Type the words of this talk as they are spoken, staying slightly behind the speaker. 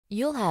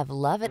You'll have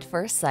love at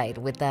first sight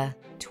with the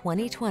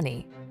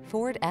 2020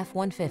 Ford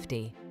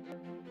F-150.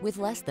 With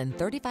less than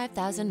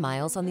 35,000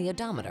 miles on the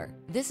odometer,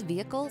 this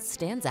vehicle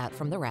stands out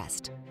from the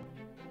rest.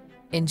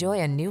 Enjoy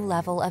a new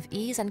level of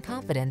ease and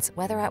confidence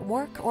whether at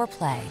work or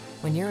play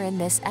when you're in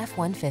this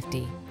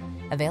F-150.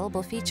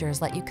 Available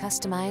features let you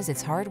customize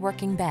its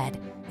hard-working bed,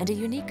 and a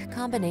unique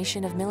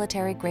combination of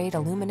military-grade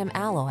aluminum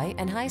alloy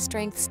and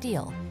high-strength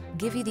steel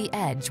give you the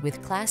edge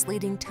with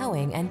class-leading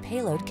towing and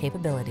payload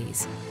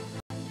capabilities.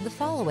 The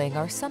following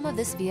are some of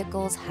this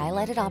vehicle's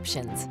highlighted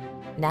options: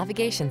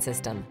 navigation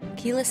system,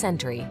 keyless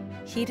entry,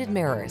 heated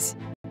mirrors,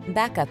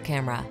 backup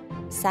camera,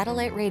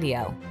 satellite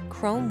radio,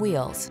 chrome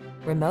wheels,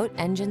 remote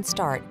engine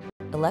start,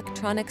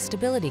 electronic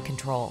stability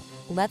control,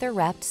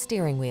 leather-wrapped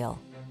steering wheel,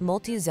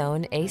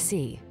 multi-zone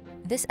AC.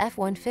 This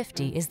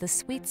F-150 is the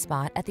sweet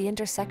spot at the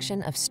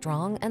intersection of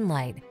strong and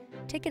light.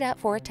 Take it out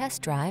for a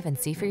test drive and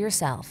see for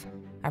yourself.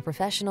 Our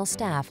professional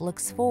staff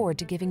looks forward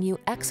to giving you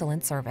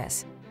excellent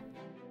service.